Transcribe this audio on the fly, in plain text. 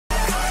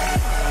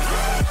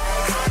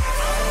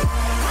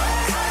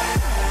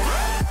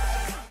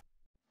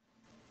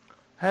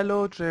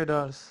Hello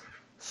traders.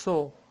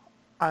 So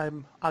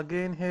I'm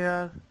again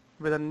here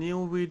with a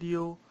new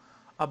video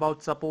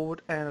about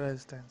support and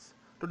resistance.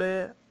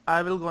 Today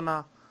I will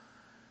gonna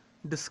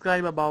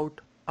describe about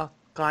a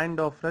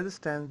kind of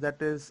resistance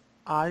that is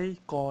I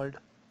called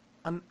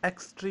an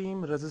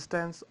extreme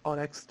resistance or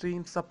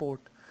extreme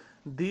support.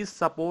 These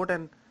support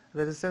and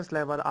resistance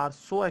level are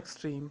so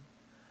extreme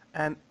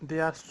and they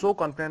are so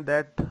confident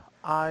that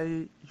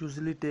I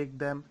usually take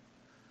them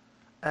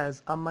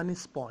as a money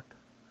spot.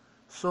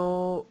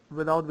 So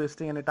without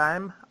wasting any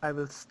time, I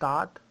will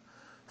start.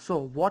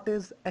 So what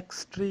is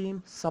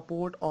extreme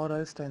support or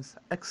resistance?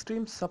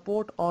 Extreme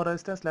support or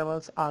resistance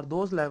levels are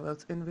those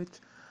levels in which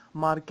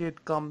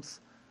market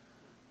comes,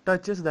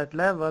 touches that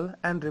level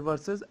and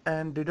reverses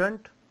and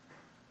didn't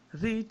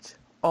reach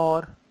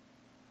or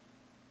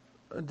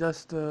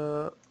just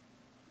the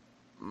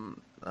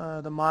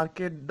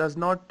market does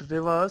not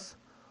reverse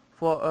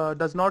for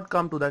does not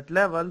come to that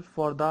level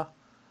for the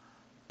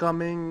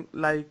coming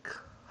like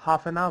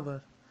half an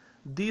hour.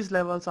 These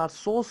levels are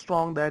so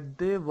strong that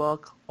they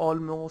work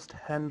almost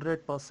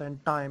 100%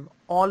 time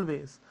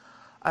always.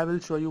 I will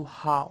show you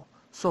how.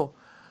 So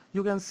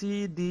you can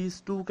see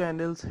these two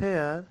candles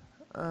here.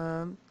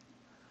 um,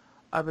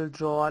 I will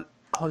draw a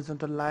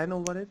horizontal line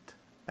over it,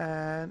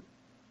 and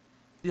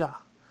yeah,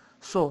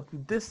 so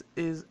this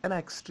is an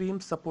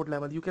extreme support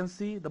level. You can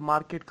see the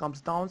market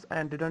comes down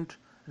and didn't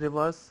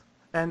reverse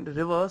and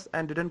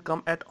didn't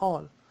come at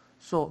all.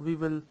 So we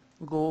will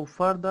go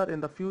further in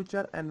the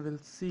future and we'll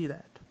see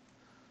that.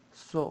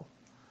 So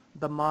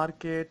the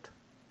market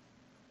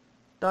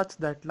touched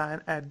that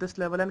line at this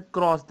level and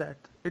crossed that.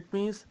 It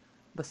means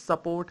the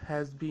support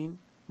has been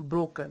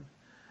broken.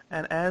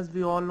 And as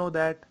we all know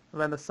that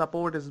when the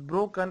support is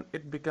broken,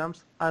 it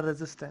becomes a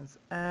resistance,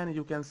 and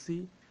you can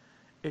see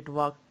it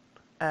worked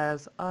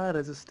as a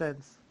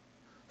resistance.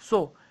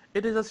 So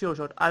it is a sure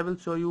shot. I will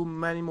show you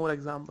many more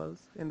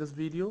examples in this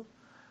video.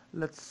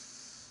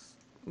 Let's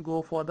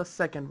go for the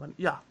second one.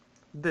 Yeah,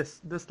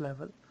 this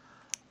level.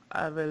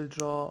 I will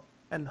draw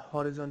an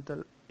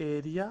horizontal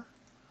area,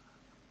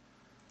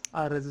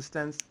 a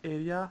resistance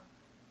area,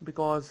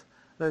 because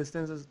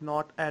resistance is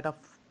not at a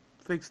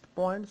fixed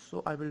point,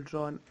 so I will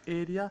draw an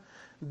area.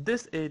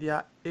 This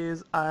area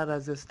is a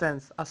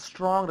resistance, a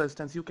strong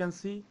resistance. You can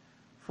see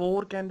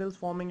four candles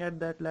forming at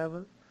that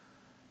level.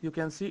 You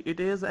can see it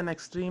is an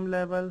extreme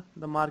level.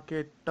 The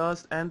market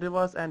touched and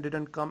reversed and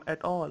didn't come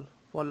at all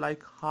for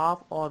like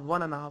half or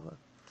 1.5 hours.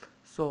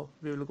 So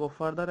we will go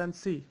further and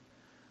see.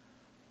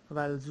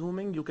 While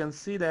zooming, you can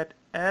see that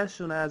as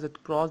soon as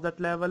it crossed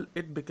that level,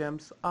 it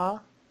becomes a,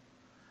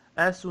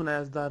 as soon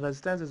as the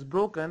resistance is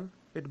broken,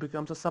 it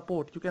becomes a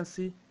support. You can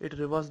see it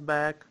reversed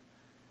back.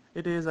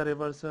 It is a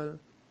reversal.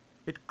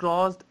 It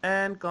crossed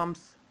and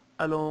comes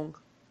along,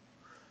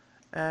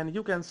 and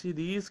you can see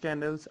these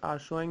candles are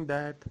showing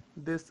that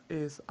this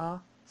is a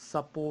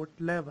support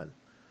level.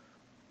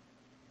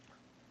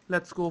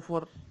 Let's go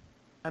for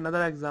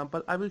another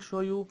example. I will show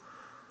you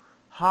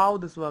how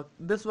this works.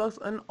 This works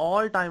in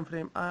all time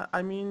frame.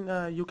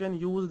 You can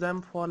use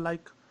them for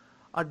like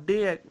a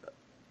day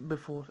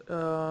before.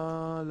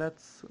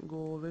 Let's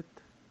go with,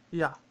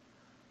 yeah,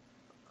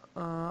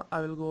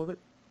 I will go with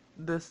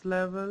this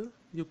level.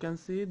 You can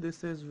see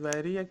this is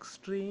very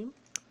extreme,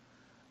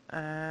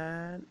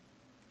 and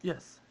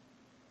yes,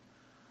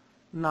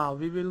 now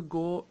we will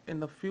go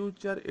in the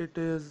future. It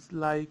is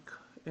like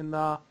in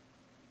the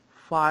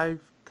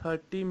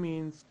 5:30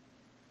 means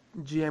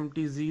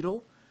GMT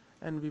 0,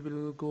 and we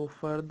will go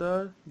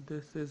further.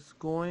 This is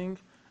going,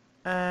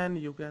 and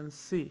you can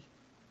see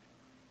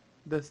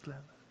this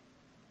level.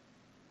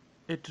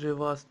 It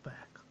reversed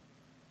back.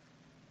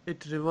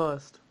 It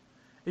reversed.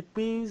 It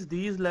means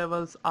these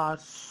levels are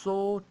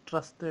so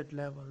trusted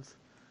levels.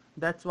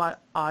 That's why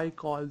I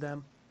call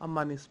them a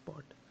money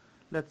spot.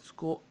 Let's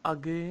go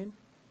again.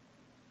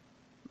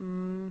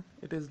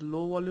 It is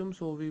low volume,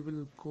 so we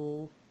will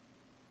go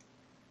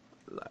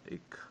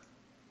like,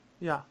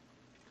 yeah.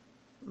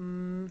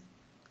 Mm,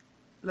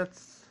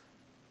 let's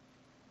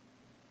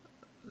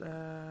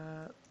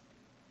uh,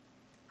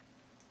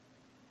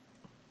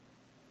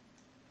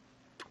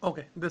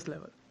 okay, this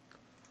level.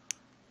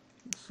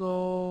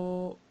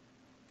 So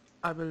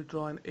I will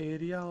draw an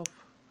area of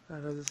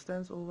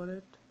resistance over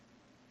it,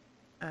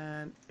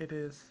 and it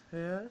is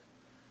here.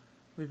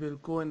 We will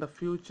go in the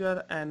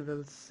future and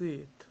we'll see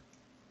it.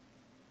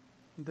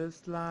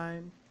 This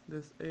line,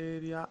 this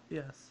area,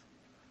 yes.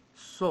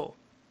 So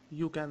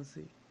you can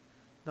see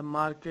the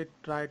market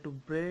tried to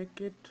break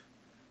it,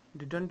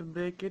 didn't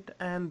break it,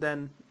 and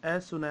then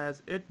as soon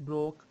as it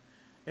broke,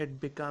 it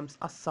becomes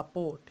a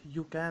support.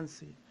 You can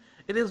see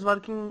it is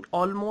working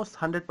almost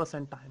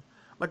 100% time.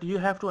 But you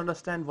have to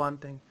understand one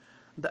thing: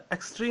 the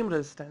extreme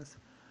resistance.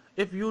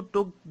 If you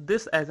took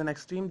this as an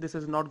extreme, this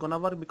is not gonna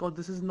work because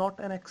this is not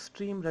an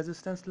extreme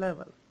resistance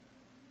level.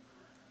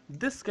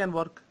 This can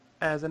work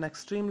as an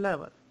extreme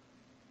level.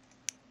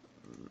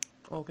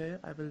 Okay,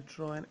 I will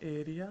draw an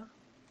area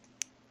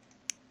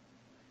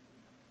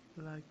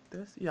like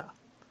this. Yeah,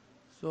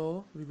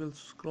 so we will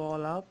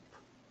scroll up,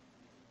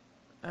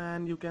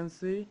 and you can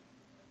see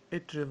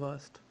it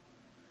reversed.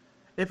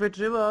 If it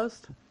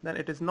reversed, then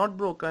it is not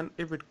broken.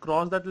 If it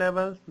crossed that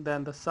level,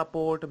 then the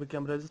support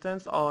became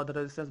resistance or the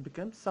resistance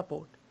became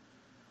support.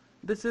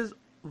 This is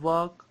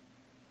work.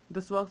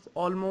 This works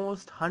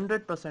almost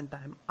 100%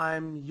 time. I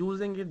am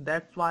using it.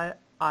 That's why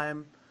I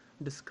am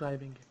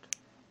describing it.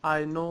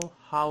 I know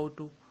how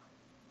to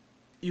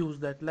use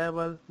that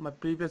level. My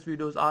previous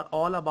videos are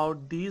all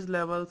about these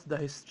levels, the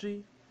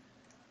history.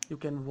 You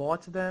can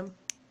watch them.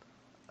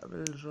 I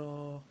will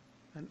draw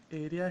an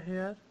area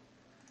here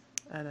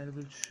and I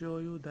will show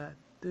you that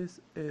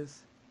this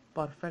is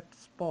perfect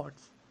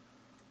spots.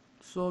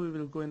 So we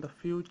will go in the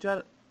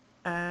future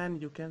and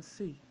you can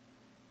see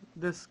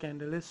this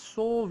candle is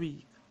so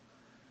weak.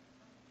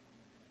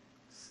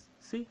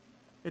 See,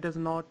 it is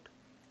not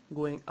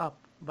going up,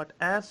 but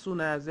as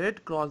soon as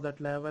it crosses that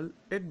level,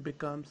 it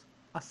becomes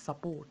a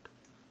support.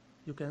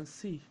 You can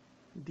see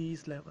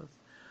these levels.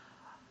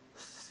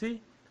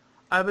 See,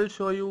 I will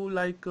show you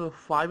like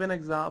five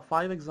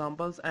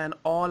examples and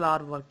all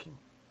are working.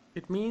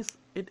 It means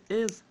it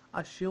is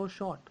a sure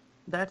shot.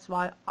 That's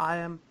why I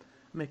am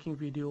making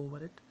video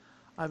over it.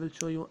 I will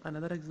show you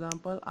another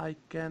example. I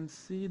can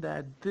see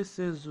that this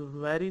is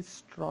very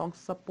strong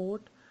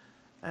support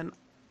and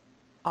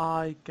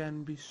I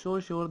can be so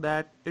sure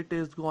that it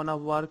is gonna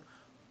work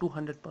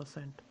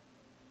 200%.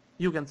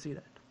 You can see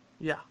that.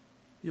 Yeah,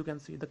 you can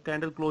see the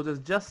candle closes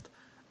just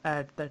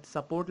at that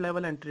support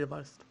level and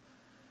reversed.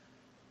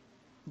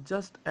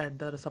 Just at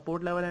the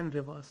support level and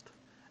reversed.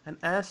 And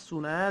as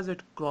soon as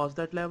it crossed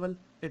that level,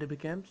 it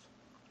becomes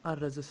a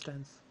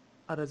resistance.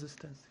 A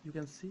resistance. You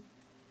can see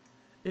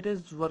it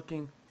is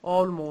working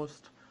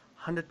almost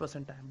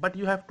 100% time, but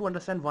you have to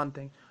understand one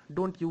thing: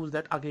 don't use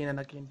that again and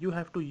again. You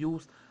have to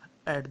use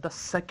at the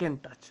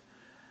second touch.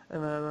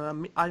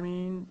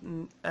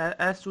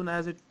 As soon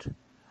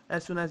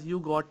as you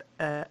got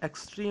a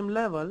extreme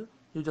level,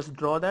 you just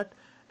draw that,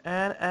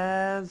 and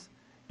as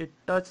it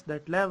touched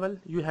that level,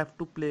 you have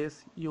to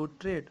place your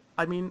trade.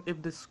 I mean,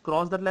 if this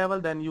cross that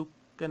level, then you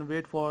can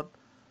wait for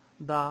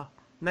the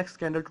next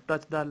candle to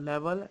touch the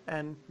level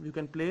and you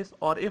can place,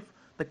 or if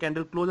the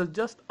candle closes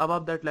just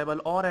above that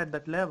level or at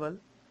that level,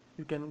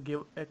 you can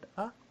give it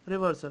a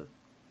reversal.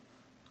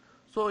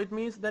 So it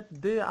means that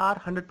they are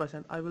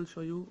 100%. I will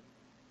show you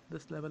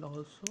this level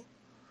also,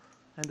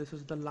 and this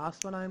is the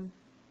last one I'm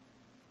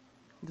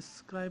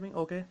describing.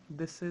 Okay,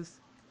 this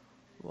is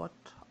what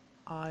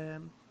I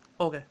am.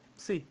 Okay,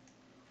 see,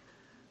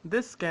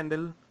 this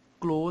candle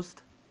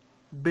closed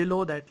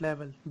below that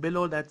level,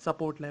 below that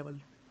support level.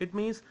 It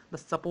means the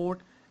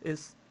support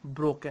is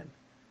broken.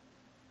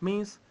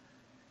 Means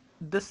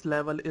this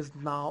level is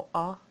now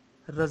a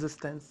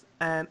resistance,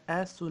 and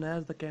as soon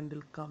as the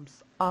candle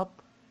comes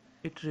up,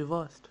 it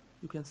reversed.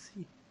 You can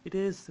see it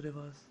is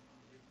reversed.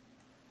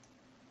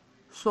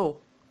 So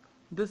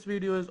this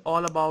video is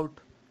all about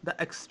the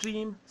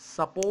extreme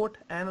support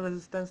and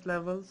resistance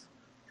levels.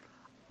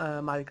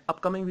 My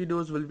upcoming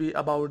videos will be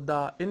about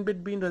the in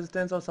between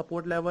resistance or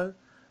support level,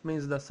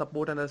 means the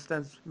support and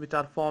resistance which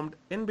are formed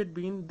in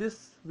between.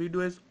 This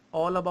video is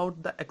all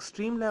about the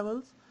extreme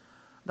levels.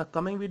 The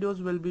coming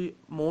videos will be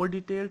more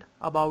detailed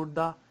about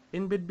the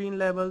in between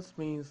levels,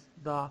 means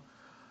the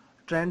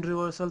trend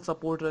reversal,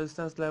 support,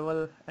 resistance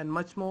level, and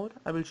much more.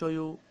 I will show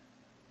you.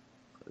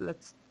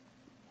 Let's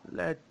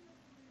let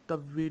the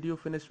video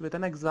finish with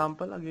an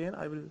example. Again,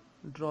 I will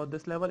draw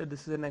this level.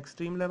 This is an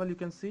extreme level, you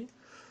can see.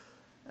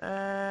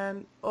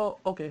 And oh,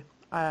 okay,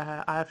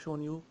 I have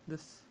shown you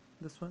this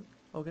one.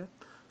 Okay,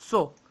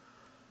 so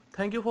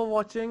thank you for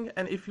watching,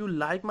 and if you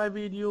like my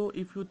video,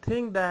 if you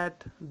think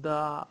that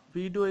the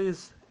video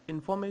is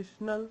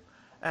informational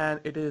and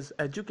it is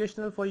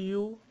educational for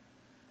you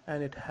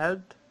and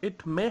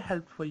it may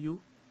help for you,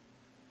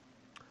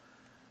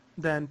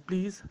 then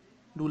please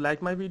do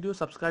like my video,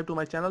 subscribe to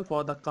my channel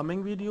for the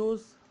coming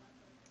videos.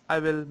 I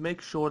will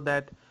make sure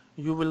that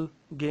you will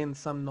gain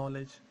some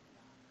knowledge.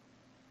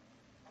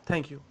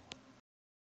 Thank you.